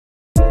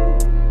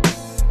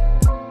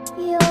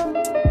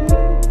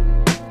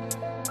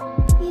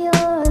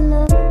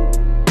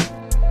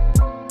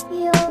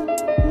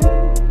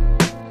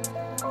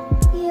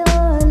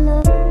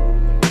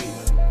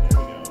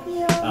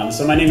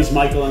So my name is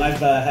Michael, and I've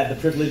had the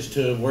privilege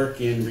to work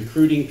in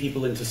recruiting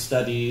people into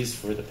studies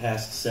for the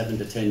past 7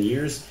 to 10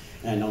 years,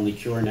 and only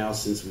Cure now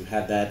since we've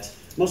had that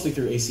mostly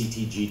through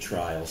ACTG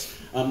trials.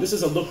 This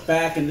is a look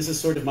back, and this is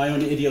sort of my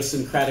own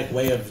idiosyncratic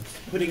way of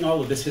putting all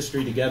of this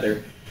history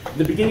together.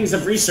 The beginnings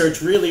of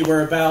research really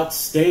were about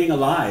staying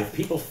alive.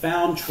 People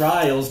found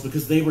trials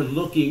because they were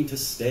looking to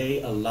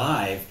stay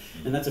alive,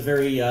 and that's a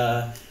very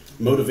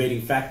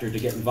motivating factor to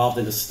get involved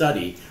in a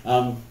study.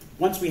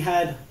 Once we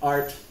had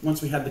art,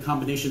 once we had the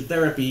combination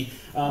therapy,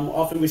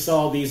 often we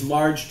saw these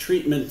large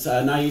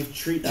treatment-naive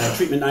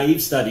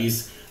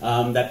studies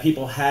that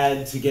people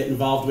had to get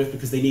involved with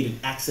because they needed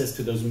access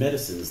to those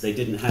medicines. They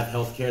didn't have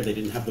health care, they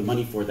didn't have the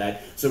money for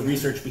that, so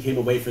research became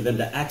a way for them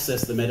to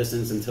access the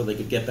medicines until they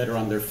could get better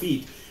on their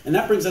feet. And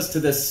that brings us to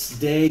this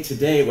day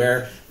today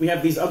where we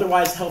have these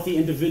otherwise healthy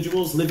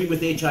individuals living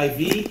with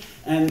HIV,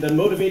 and the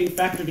motivating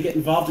factor to get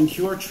involved in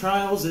cure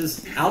trials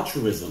is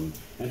altruism.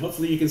 And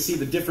hopefully you can see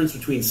the difference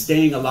between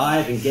staying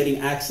alive and getting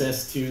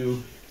access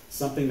to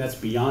something that's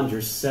beyond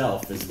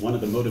yourself is one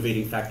of the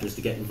motivating factors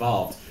to get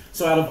involved.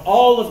 So out of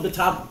all of the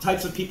top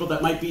types of people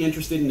that might be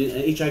interested in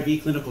an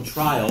HIV clinical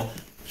trial,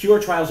 cure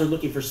trials are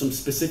looking for some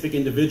specific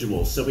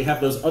individuals. So we have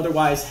those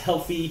otherwise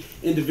healthy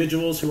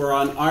individuals who are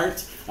on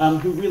ART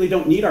who really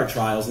don't need our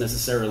trials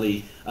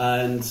necessarily.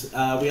 And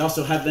we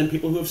also have then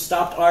people who have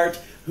stopped ART,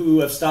 who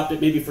have stopped it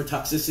maybe for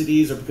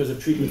toxicities or because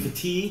of treatment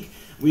fatigue.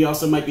 We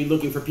also might be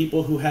looking for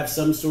people who have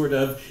some sort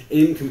of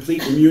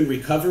incomplete immune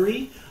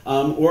recovery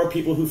or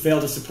people who fail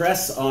to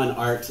suppress on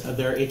ART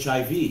their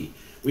HIV.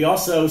 We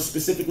also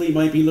specifically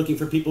might be looking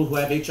for people who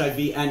have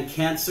HIV and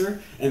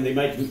cancer, and they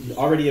might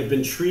already have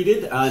been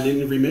treated and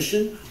in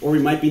remission, or we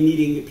might be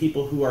needing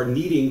people who are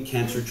needing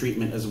cancer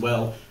treatment as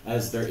well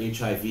as their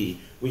HIV.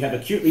 We have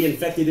acutely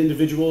infected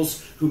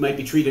individuals who might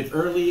be treated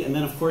early, and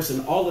then of course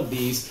in all of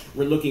these,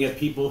 we're looking at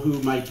people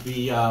who might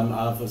be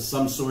of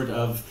some sort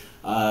of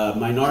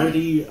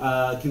minority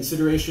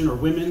consideration, or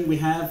women we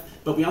have,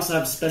 but we also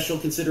have special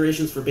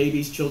considerations for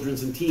babies, children,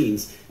 and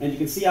teens. And you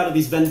can see out of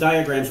these Venn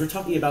diagrams, we're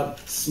talking about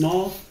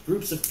small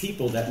groups of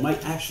people that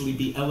might actually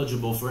be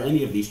eligible for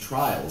any of these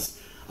trials.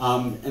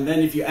 And then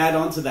if you add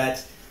on to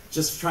that,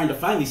 just trying to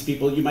find these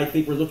people, you might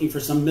think we're looking for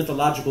some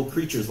mythological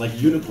creatures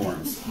like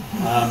unicorns.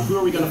 Who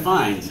are we going to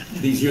find,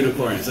 these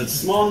unicorns? It's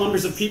small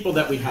numbers of people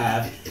that we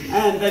have,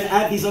 and then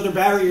add these other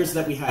barriers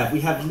that we have.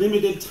 We have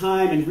limited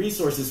time and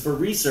resources for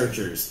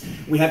researchers.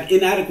 We have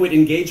inadequate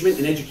engagement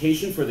and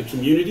education for the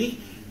community.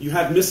 You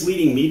have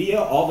misleading media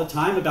all the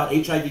time about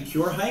HIV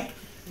cure hype,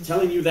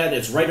 telling you that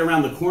it's right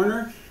around the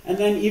corner. And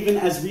then even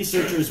as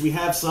researchers, we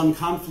have some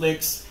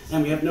conflicts,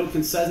 and we have no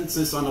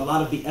consensus on a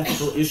lot of the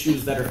ethical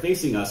issues that are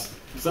facing us.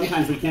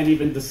 Sometimes we can't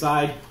even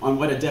decide on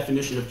what a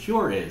definition of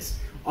cure is.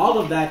 All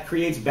of that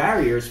creates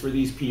barriers for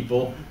these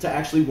people to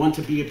actually want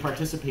to be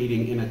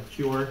participating in a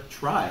cure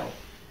trial.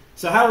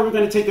 So how are we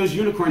going to take those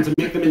unicorns and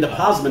make them into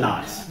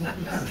cosmonauts?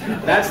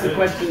 That's the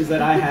questions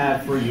that I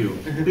have for you.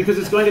 Because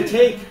it's going to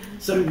take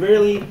some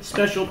really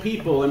special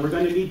people, and we're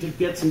going to need to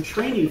get some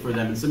training for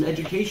them and some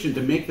education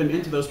to make them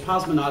into those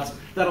cosmonauts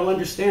that'll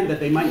understand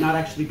that they might not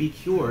actually be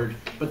cured,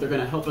 but they're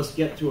going to help us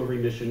get to a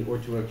remission or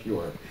to a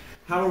cure.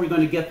 How are we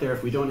going to get there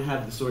if we don't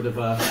have the sort of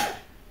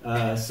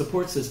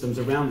support systems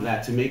around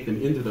that to make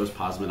them into those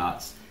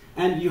cosmonauts?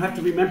 And you have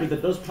to remember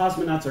that those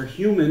cosmonauts are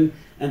human,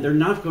 and they're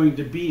not going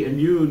to be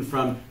immune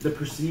from the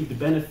perceived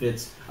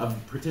benefits of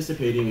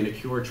participating in a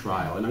cure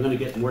trial. And I'm going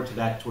to get more to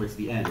that towards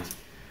the end.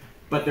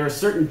 But there are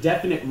certain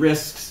definite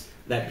risks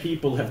that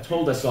people have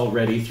told us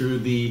already through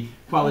the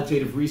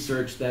qualitative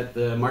research that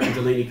the Martin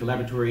Delaney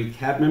Collaboratory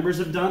CAB members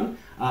have done.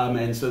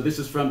 And so this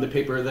is from the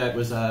paper that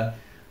was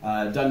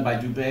done by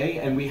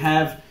Dubé, and we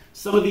have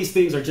some of these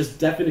things are just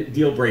definite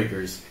deal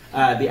breakers.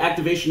 The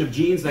activation of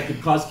genes that could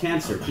cause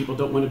cancer. People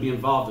don't want to be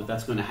involved if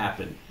that's going to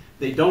happen.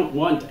 They don't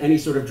want any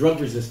sort of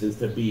drug resistance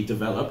to be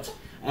developed,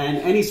 and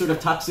any sort of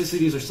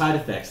toxicities or side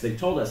effects. They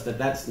told us that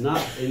that's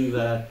not in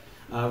the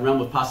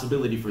realm of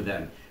possibility for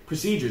them.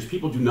 Procedures.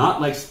 People do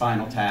not like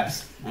spinal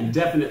taps, and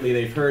definitely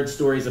they've heard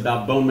stories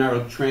about bone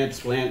marrow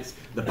transplants,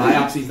 the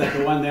biopsies that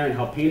go on there and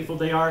how painful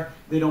they are.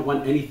 They don't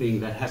want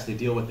anything that has to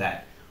deal with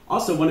that.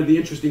 Also, one of the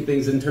interesting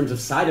things in terms of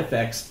side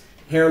effects,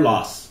 hair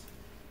loss.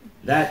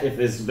 That,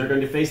 if they're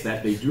going to face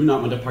that, they do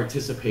not want to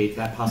participate,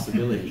 that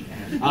possibility.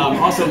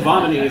 Also,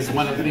 vomiting is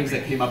one of the things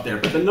that came up there.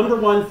 But the number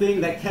one thing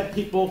that kept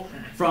people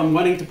from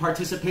wanting to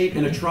participate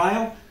in a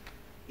trial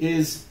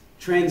is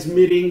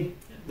transmitting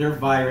their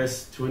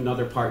virus to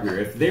another partner.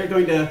 If they're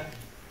going to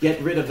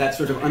get rid of that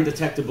sort of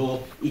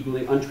undetectable,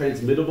 equally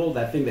untransmittable,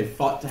 that thing they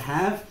fought to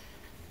have,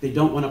 they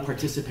don't want to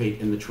participate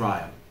in the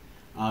trial.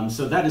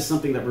 So that is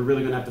something that we're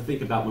really going to have to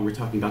think about when we're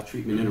talking about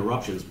treatment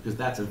interruptions, because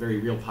that's a very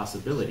real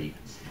possibility.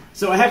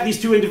 So I have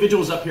these two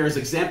individuals up here as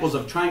examples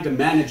of trying to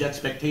manage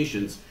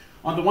expectations.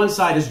 On the one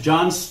side is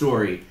John's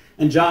story,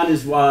 and John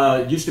is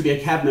used to be a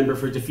CAB member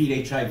for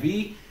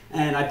defeatHIV,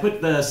 and I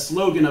put the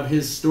slogan of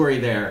his story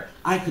there,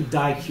 "I could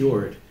die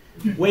cured."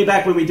 Way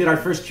back when we did our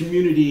first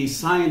community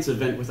science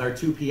event with our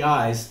two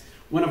PIs,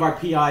 one of our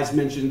PIs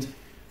mentioned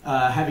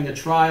having a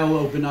trial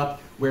open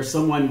up where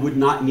someone would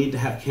not need to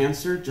have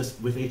cancer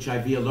just with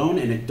HIV alone,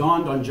 and it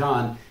dawned on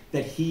John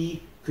that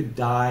he could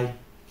die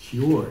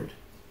cured.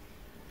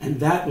 And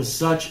that was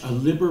such a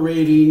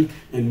liberating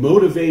and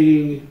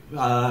motivating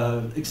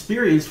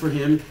experience for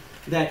him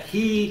that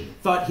he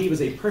thought he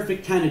was a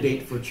perfect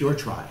candidate for cure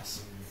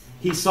trials.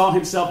 He saw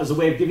himself as a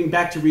way of giving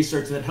back to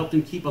research that helped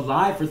him keep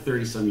alive for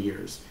 30-some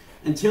years,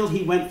 until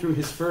he went through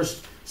his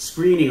first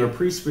screening or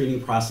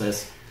pre-screening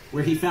process,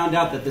 where he found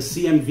out that the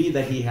CMV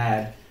that he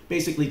had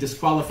basically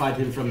disqualified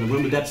him from the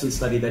romidepsin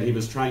study that he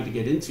was trying to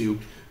get into,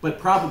 but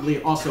probably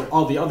also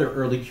all the other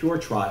early cure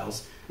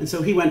trials. And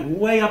so he went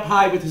way up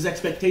high with his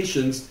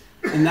expectations,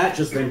 and that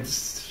just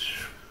went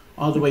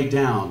all the way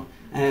down.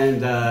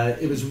 And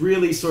it was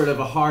really sort of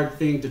a hard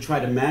thing to try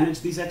to manage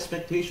these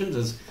expectations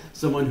as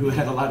someone who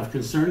had a lot of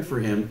concern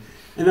for him.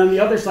 And on the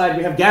other side,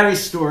 we have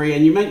Gary's story,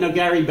 and you might know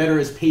Gary better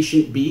as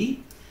Patient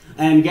B.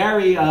 And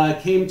Gary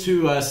came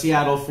to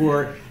Seattle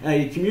for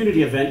a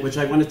community event, which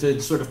I wanted to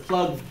sort of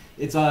plug.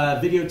 It's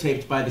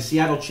videotaped by the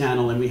Seattle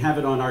channel, and we have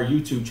it on our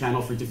YouTube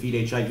channel for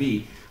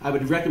defeatHIV. I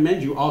would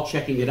recommend you all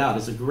checking it out.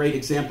 It's a great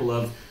example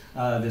of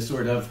this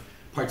sort of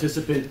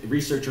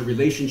participant-researcher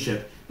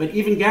relationship. But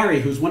even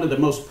Gary, who's one of the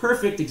most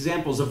perfect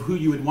examples of who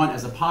you would want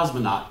as a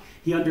cosmonaut,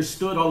 he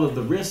understood all of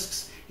the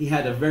risks. He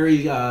had a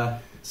very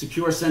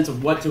secure sense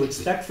of what to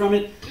expect from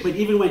it. But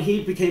even when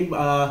he became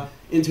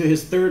into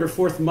his third or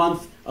fourth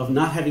month of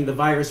not having the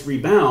virus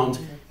rebound,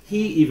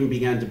 he even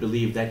began to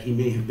believe that he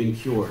may have been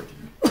cured.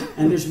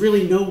 And there's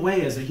really no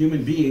way as a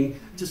human being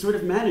to sort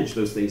of manage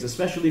those things,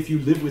 especially if you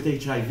live with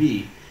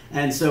HIV.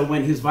 And so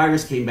when his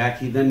virus came back,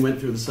 he then went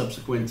through the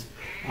subsequent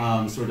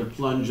sort of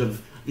plunge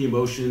of the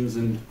emotions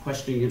and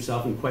questioning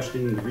himself and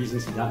questioning the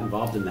reasons he got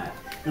involved in that.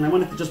 And I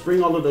wanted to just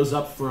bring all of those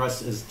up for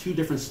us as two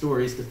different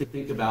stories to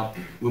think about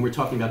when we're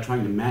talking about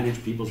trying to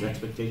manage people's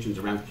expectations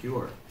around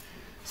cure.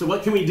 So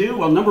what can we do?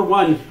 Well, number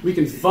one, we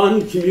can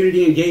fund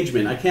community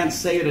engagement. I can't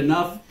say it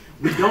enough.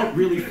 We don't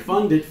really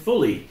fund it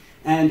fully.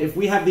 And if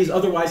we have these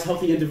otherwise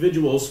healthy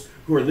individuals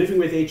who are living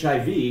with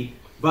HIV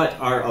but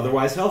are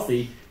otherwise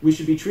healthy, we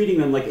should be treating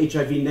them like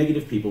HIV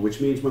negative people,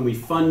 which means when we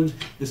fund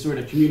this sort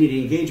of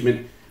community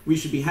engagement, we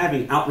should be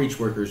having outreach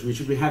workers, we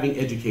should be having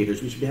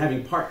educators, we should be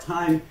having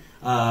part-time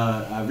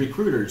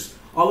recruiters,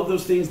 all of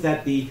those things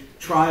that the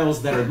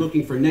trials that are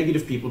looking for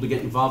negative people to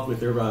get involved with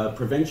their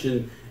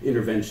prevention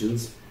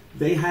interventions,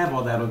 they have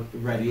all that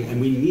already, and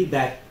we need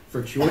that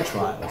for cure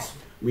trials.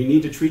 We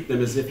need to treat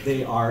them as if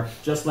they are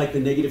just like the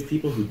negative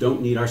people who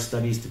don't need our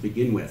studies to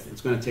begin with.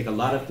 It's going to take a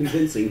lot of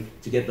convincing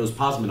to get those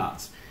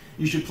cosmonauts.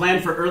 You should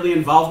plan for early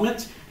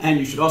involvement, and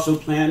you should also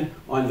plan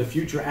on the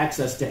future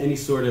access to any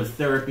sort of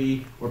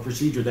therapy or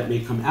procedure that may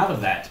come out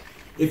of that.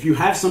 If you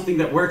have something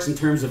that works in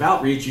terms of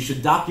outreach, you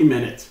should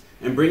document it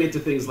and bring it to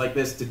things like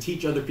this to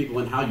teach other people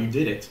on how you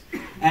did it.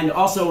 And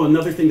also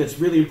another thing that's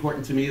really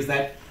important to me is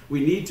that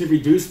we need to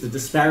reduce the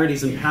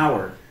disparities in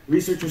power.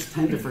 Researchers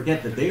tend to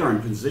forget that they are in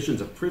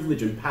positions of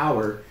privilege and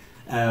power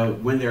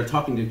when they're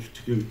talking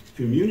to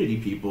community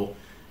people,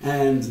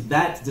 and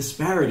that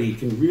disparity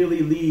can really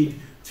lead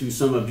to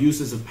some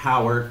abuses of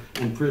power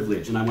and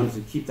privilege, and I wanted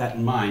to keep that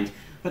in mind.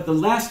 But the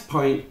last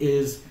point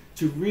is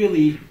to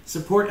really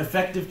support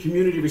effective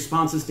community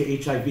responses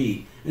to HIV.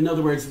 In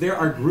other words, there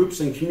are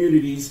groups and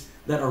communities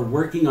that are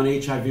working on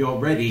HIV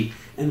already,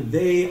 and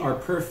they are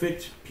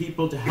perfect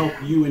people to help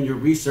you in your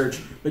research,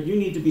 but you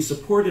need to be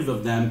supportive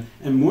of them,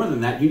 and more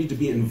than that, you need to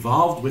be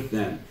involved with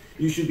them.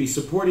 You should be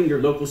supporting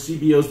your local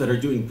CBOs that are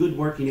doing good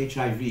work in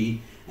HIV,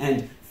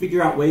 and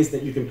figure out ways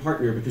that you can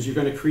partner, because you're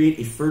going to create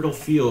a fertile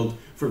field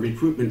for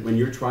recruitment when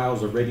your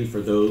trials are ready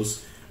for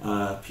those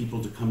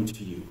people to come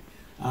to you.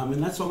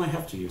 And that's all I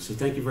have to you, so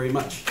thank you very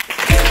much.